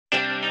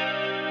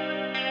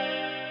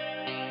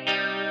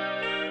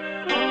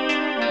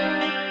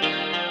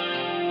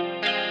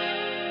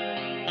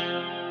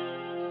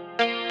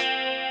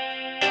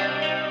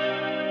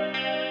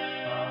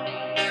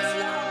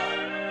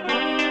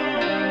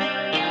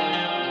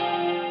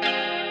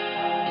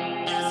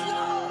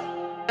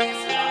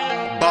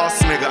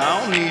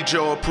don't need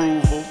your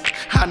approval.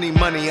 I need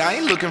money, I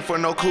ain't looking for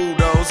no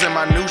kudos. And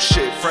my new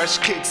shit, fresh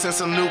kicks and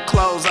some new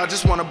clothes. I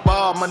just wanna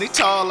ball, money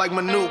tall like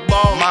my new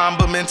ball.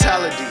 Mamba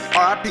mentality,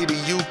 RIP to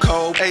you,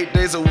 Cole. 8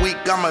 days a week,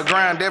 I'ma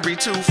grind every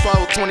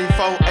 2-4,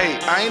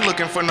 24/8. I ain't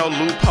looking for no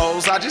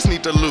loopholes, I just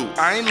need to loot.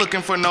 I ain't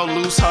looking for no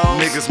loose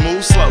hoes. Niggas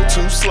move slow,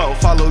 too slow,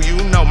 follow you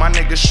know. My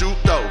niggas shoot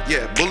though,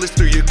 yeah, bullets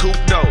through your coupe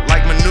though.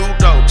 Like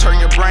Menudo, turn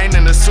your brain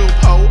into soup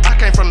ho. I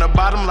came from the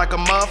bottom like a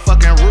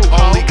motherfucking root.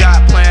 Only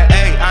got plan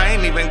A, I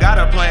ain't even got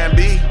a plan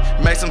B.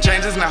 Made some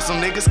changes, now some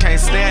niggas can't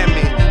stand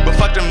me. But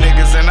fuck them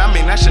niggas, and I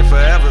mean that shit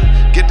forever.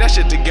 Get that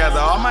shit together,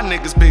 all my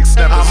niggas big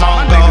steppers. All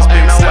my niggas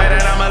big steppers. Ain't no way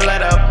that I'ma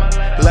let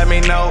up. Let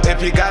me know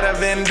if you got a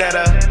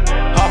vendetta.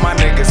 All my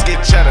niggas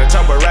get cheddar,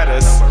 toe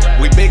Berettas.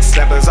 We big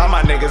steppers, all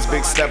my niggas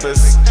big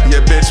steppers.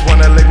 Your bitch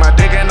wanna lick my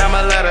dick and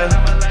I'ma let her.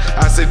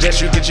 I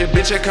suggest you get your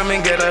bitch and come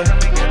and get her.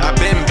 I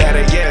been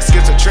better, yeah,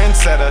 Skip's a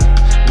trendsetter.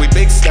 We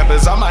big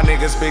steppers, all my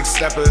niggas big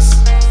steppers.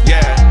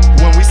 Yeah,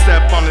 when we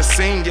step on the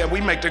scene, yeah, we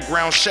make the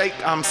ground shake.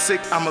 I'm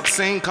sick, I'm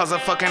obscene, cause a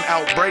fucking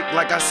outbreak.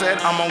 Like I said,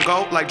 I'm on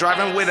go, like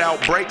driving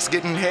without brakes.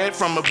 Getting head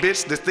from a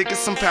bitch that's thick as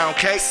some pound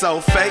cake.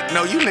 So fake,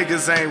 no, you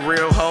niggas ain't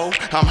real ho.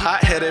 I'm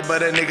hot-headed,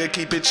 but a nigga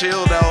keep it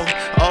chill though.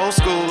 Old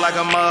school like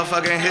a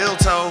motherfucking heel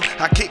toe.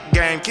 I kick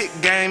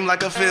game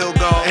like a field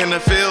goal. In the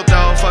field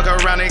though, fuck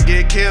around and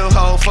get killed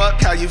ho.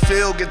 Fuck how you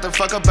feel, get the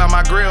fuck up out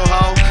my grill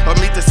ho. Or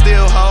meet the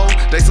steel ho,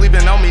 they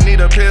sleeping on me,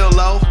 need a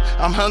pillow.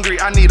 I'm hungry,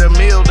 I need a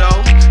meal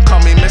though. Call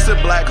me Mr.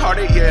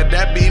 Black-hearted, yeah,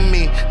 that be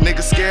me.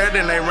 Niggas scared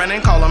and they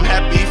running, call them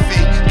happy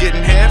feet.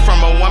 Getting head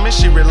from a woman,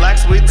 she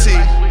relaxed with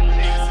tea.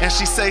 And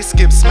she say,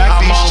 Skip,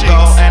 smack these cheeks. I'm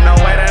on go, ain't no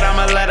way that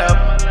I'ma let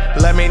up.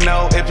 Let me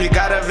know if you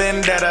got a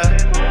vendetta.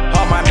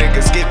 All my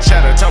niggas get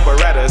cheddar, toe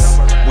Berettas.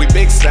 We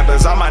big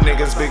steppers, all my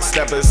niggas big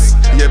steppers.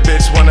 Your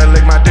bitch wanna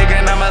lick my dick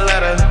and I'ma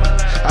let her.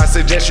 I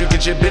suggest you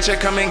get your bitch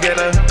and come and get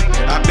her.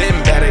 I been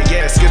better,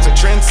 yeah, Skip's a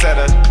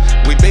trendsetter.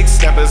 We big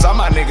steppers, all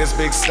my niggas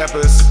big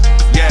steppers.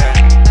 Yeah.